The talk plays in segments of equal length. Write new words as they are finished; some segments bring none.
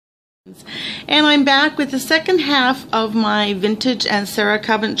And I'm back with the second half of my vintage and Sarah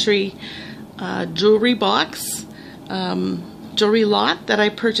Coventry jewelry box, jewelry lot that I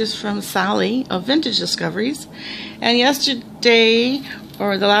purchased from Sally of Vintage Discoveries. And yesterday,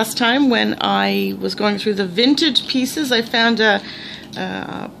 or the last time when I was going through the vintage pieces, I found a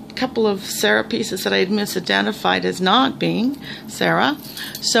couple of Sarah pieces that I had misidentified as not being Sarah.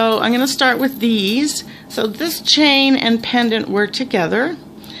 So I'm going to start with these. So this chain and pendant were together.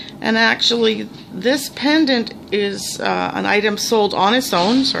 And actually, this pendant is an item sold on its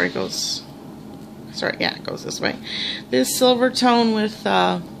own. It goes this way. This silver tone with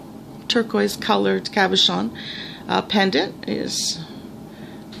turquoise colored cabochon pendant is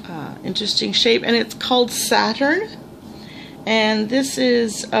interesting shape, and it's called Saturn. And this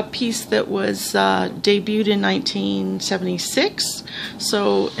is a piece that was debuted in 1976.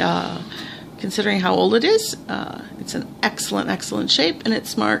 So considering how old it is, it's an excellent shape, and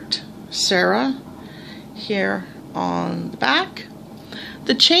it's marked Sarah here on the back.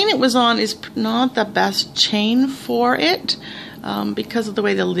 The chain it was on is not the best chain for it because of the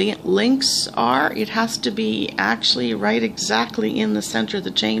way the links are. It has to be actually right exactly in the center of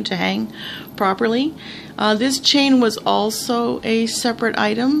the chain to hang properly. This chain was also a separate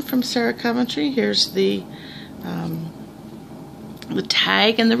item from Sarah Coventry. Here's the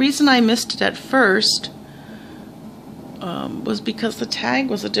tag, and the reason I missed it at first was because the tag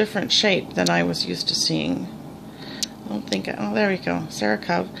was a different shape than I was used to seeing. I don't think, oh, there we go, Sarah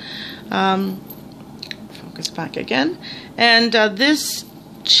Cov. Focus back again. And this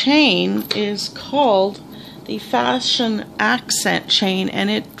chain is called the Fashion Accent chain, and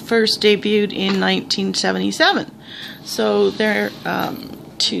it first debuted in 1977. So they're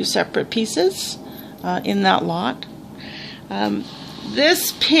two separate pieces in that lot.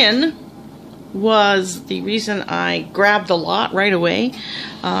 This pin was the reason I grabbed the lot right away.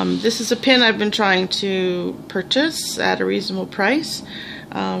 This is a pin I've been trying to purchase at a reasonable price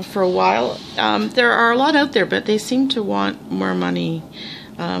for a while. There are a lot out there, but they seem to want more money.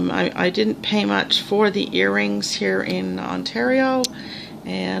 I didn't pay much for the earrings here in Ontario,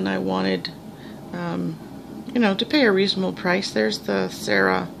 and I wanted, to pay a reasonable price. There's the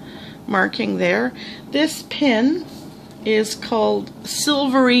Sarah marking there. This pin is called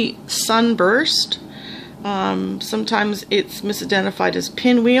Silvery Sunburst. Sometimes it's misidentified as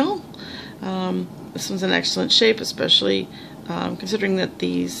pinwheel. This one's an excellent shape, especially considering that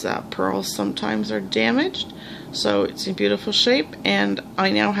these pearls sometimes are damaged. So it's in beautiful shape, and I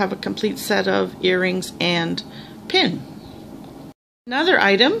now have a complete set of earrings and pin. Another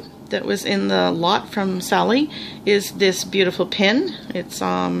item that was in the lot from Sally is this beautiful pin. It's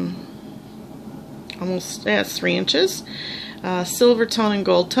it's 3 inches, silver tone and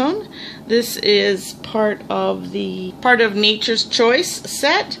gold tone. This is part of Nature's Choice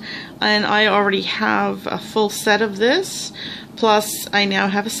set, and I already have a full set of this. Plus, I now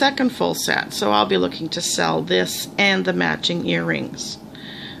have a second full set, so I'll be looking to sell this and the matching earrings.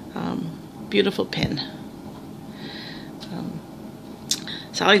 Beautiful pin.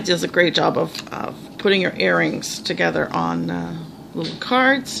 Sally does a great job of putting her earrings together on little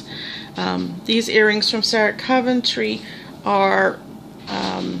cards. These earrings from Sarah Coventry are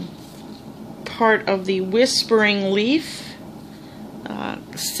part of the Whispering Leaf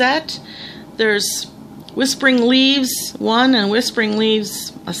set. There's Whispering Leaves 1 and Whispering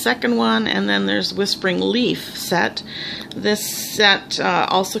Leaves a second one, and then there's Whispering Leaf set. This set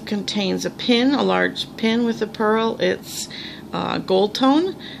also contains a pin, a large pin with a pearl. It's gold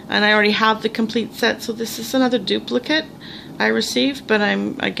tone, and I already have the complete set, so this is another duplicate I received, but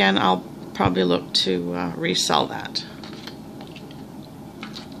I'll probably look to resell that.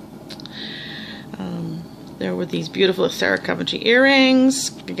 There were these beautiful Sarah Coventry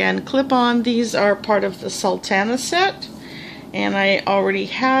earrings. Again, clip-on. These are part of the Sultana set, and I already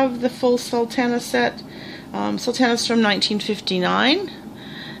have the full Sultana set. Sultana's from 1959,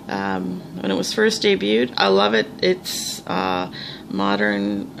 when it was first debuted. I love it. It's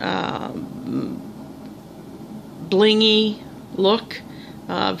modern, blingy look,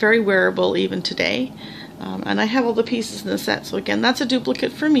 very wearable even today. And I have all the pieces in the set, so again, that's a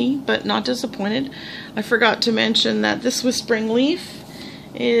duplicate for me, but not disappointed. I forgot to mention that this Whispering Leaf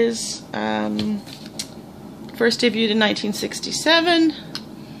is first debuted in 1967,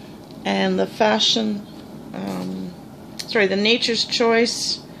 and the the Nature's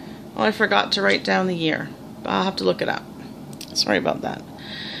Choice, oh, I forgot to write down the year. I'll have to look it up. Sorry about that.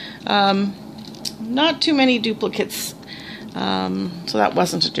 Not too many duplicates, so that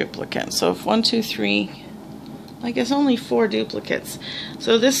wasn't a duplicate. So if 1, 2, 3, I guess only 4 duplicates.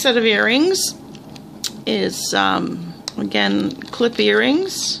 So this set of earrings is, again, clip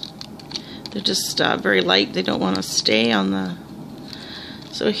earrings. They're just very light. They don't want to stay on the...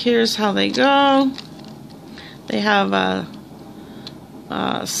 So here's how they go. They have a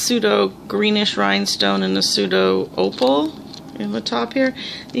pseudo greenish rhinestone and a pseudo opal in the top here.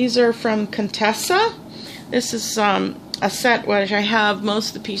 These are from Contessa. This is a set which I have. Most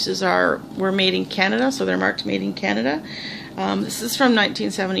of the pieces were made in Canada, so they're marked made in Canada. This is from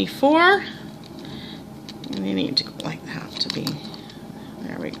 1974. And you need to go like that to be...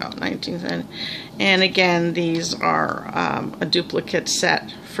 There we go, 1970. And again, these are a duplicate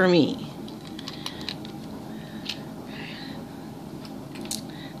set for me.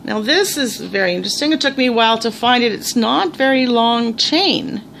 Now this is very interesting. It took me a while to find it. It's not very long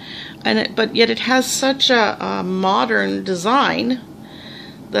chain, but yet it has such a modern design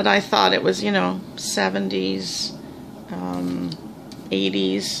that I thought it was, you know, 70s,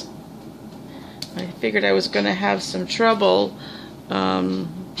 80s. I figured I was going to have some trouble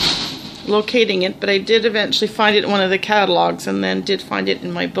locating it, but I did eventually find it in one of the catalogs, and then did find it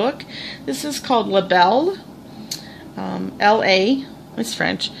in my book. This is called La Belle, L-A, it's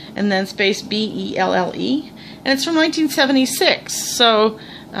French, and then space B-E-L-L-E, and it's from 1976, so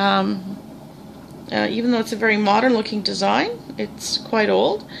even though it's a very modern looking design, it's quite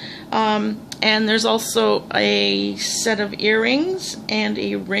old. And there's also a set of earrings and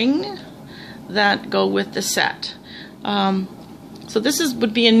a ring that go with the set. So this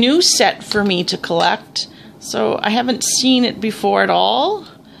would be a new set for me to collect. So I haven't seen it before at all.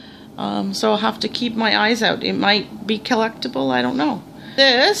 So I'll have to keep my eyes out. It might be collectible, I don't know.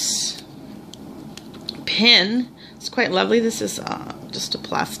 This pin is quite lovely. This is just a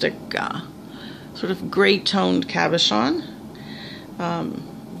plastic sort of gray toned cabochon.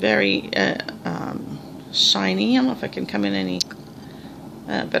 Very shiny. I don't know if I can come in any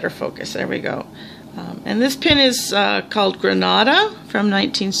better focus. There we go. And this pin is called Granada from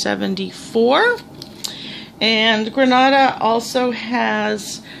 1974. And Granada also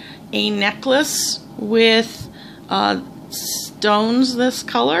has a necklace with stones this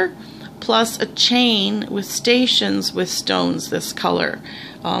color, plus a chain with stations with stones this color.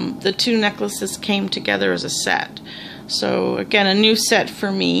 The two necklaces came together as a set. So again, a new set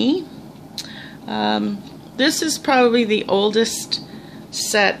for me. This is probably the oldest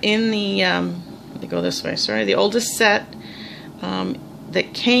set in the, let me go this way, sorry, the oldest set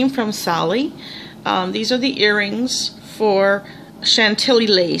that came from Sally. These are the earrings for Chantilly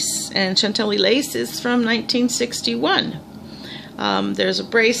Lace, and Chantilly Lace is from 1961. There's a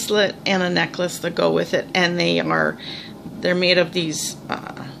bracelet and a necklace that go with it, and they're made of these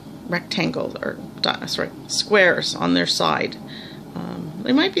rectangles, or sorry, squares on their side.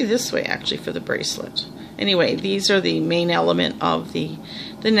 They might be this way actually for the bracelet. Anyway, these are the main element of the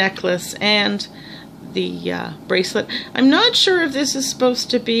necklace and the bracelet. I'm not sure if this is supposed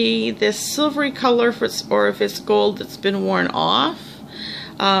to be this silvery color or if it's gold that's been worn off.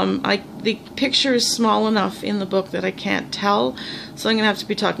 The picture is small enough in the book that I can't tell, so I'm going to have to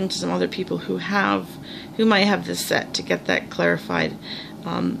be talking to some other people who might have this set to get that clarified.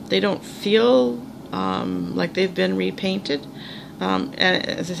 They don't feel like they've been repainted. And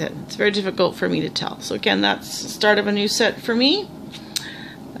as I said, it's very difficult for me to tell. So again, that's the start of a new set for me.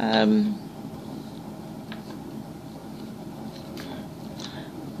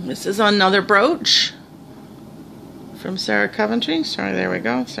 This is another brooch from Sarah Coventry. Sorry, there we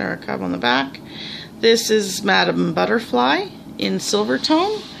go. Sarah Cov on the back. This is Madame Butterfly in silver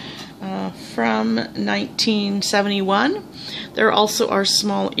tone from 1971. There also are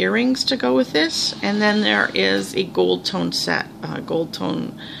small earrings to go with this, and then there is a gold tone set, gold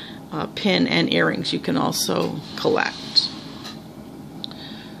tone pin and earrings you can also collect.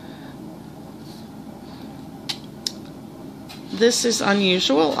 This is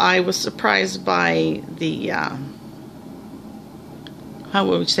unusual. I was surprised by the, how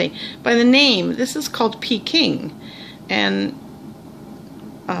would we say, by the name. This is called Peking, and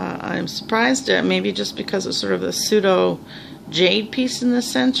I'm surprised, maybe just because it's sort of a pseudo jade piece in the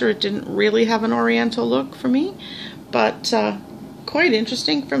center. It didn't really have an oriental look for me, but quite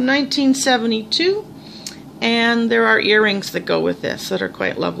interesting, from 1972. And there are earrings that go with this that are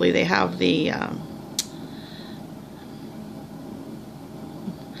quite lovely. They have the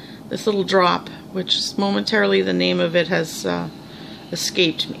this little drop, which momentarily the name of it has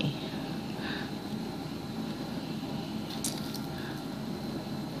escaped me.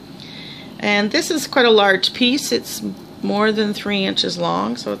 And this is quite a large piece. It's more than 3 inches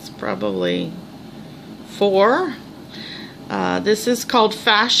long, so it's probably 4. This is called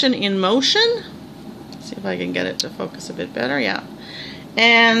Fashion in Motion. Let's see if I can get it to focus a bit better. Yeah.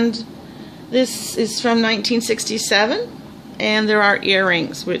 And this is from 1967. And there are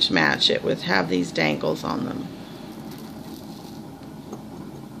earrings which match it, with have these dangles on them.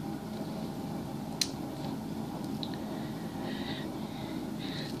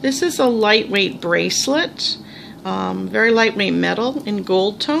 This is a lightweight bracelet, very lightweight metal in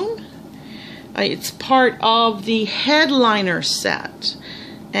gold tone. It's part of the headliner set,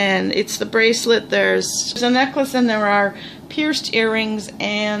 and it's the bracelet. There's a necklace, and there are pierced earrings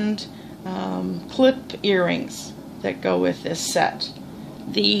and clip earrings that go with this set.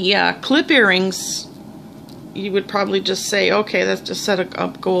 The clip earrings, you would probably just say, okay, that's just a set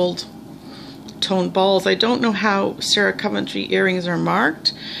of gold toned balls. I don't know how Sarah Coventry earrings are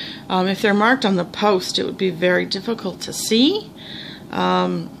marked. If they're marked on the post, it would be very difficult to see.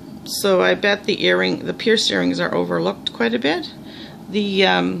 So I bet the pierced earrings are overlooked quite a bit. The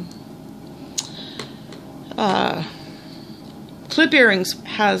clip earrings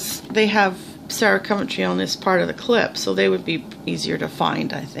they have Sarah Coventry on this part of the clip, so they would be easier to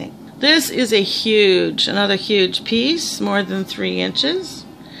find, I think. This is another huge piece, more than 3 inches.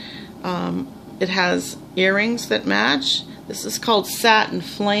 It has earrings that match. This is called Satin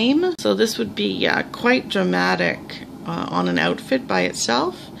Flame, so this would be quite dramatic on an outfit by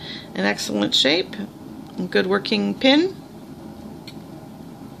itself. An excellent shape, and good working pin.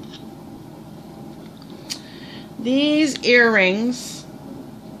 These earrings,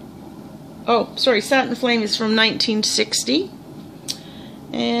 oh sorry, Satin Flame is from 1960,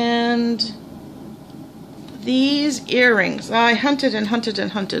 and these earrings, I hunted and hunted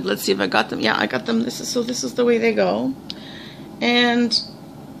and hunted. Let's see if I got them. Yeah, I got them. This is the way they go. And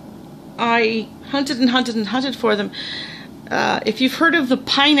I hunted and hunted and hunted for them. If you've heard of the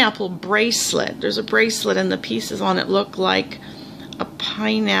pineapple bracelet, there's a bracelet and the pieces on it look like a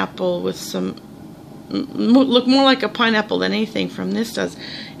pineapple with some, look more like a pineapple than anything from this does.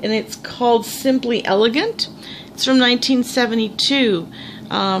 And it's called Simply Elegant. It's from 1972.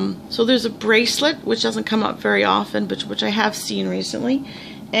 So there's a bracelet, which doesn't come up very often, but which I have seen recently.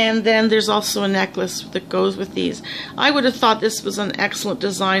 And then there's also a necklace that goes with these. I would have thought this was an excellent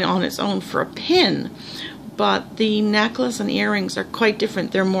design on its own for a pin, but the necklace and earrings are quite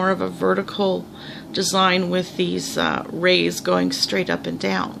different. They're more of a vertical design with these rays going straight up and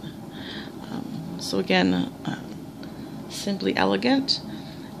down. So again, Simply Elegant.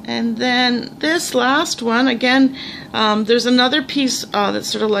 And then this last one, again, there's another piece that's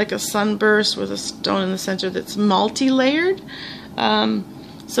sort of like a sunburst with a stone in the center that's multi-layered.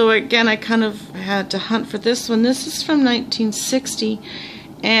 So again, I kind of had to hunt for this one. This is from 1960,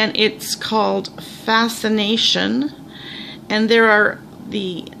 and it's called Fascination. And there are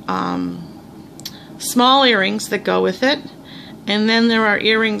the small earrings that go with it. And then there are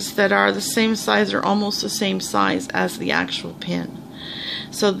earrings that are the same size or almost the same size as the actual pin.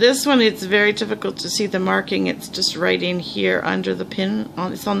 So this one, it's very difficult to see the marking. It's just right in here under the pin.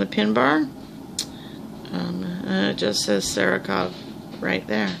 It's on the pin bar. It just says Sarah Cov right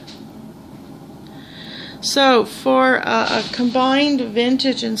there. So for a combined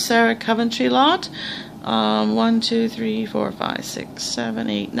vintage and Sarah Coventry lot, 1, 2, 3, 4, 5, 6, 7,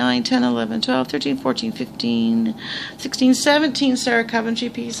 8, 9, 10, 11, 12, 13, 14, 15, 16, 17 Sarah Coventry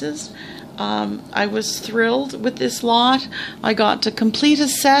pieces. I was thrilled with this lot. I got to complete a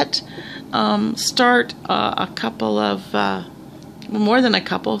set, start a couple of, more than a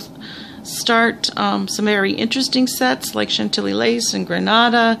couple, start some very interesting sets like Chantilly Lace and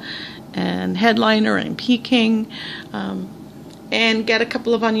Granada and Headliner and Peking, and get a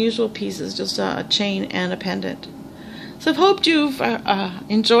couple of unusual pieces, just a chain and a pendant. So I've hoped you've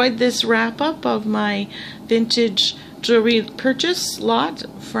enjoyed this wrap-up of my vintage jewelry purchase lot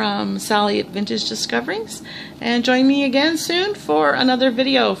from Sally at Vintage Discoverings, and join me again soon for another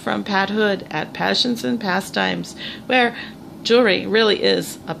video from Pat Hood at Passions and Pastimes, where jewelry really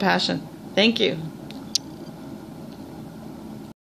is a passion. Thank you.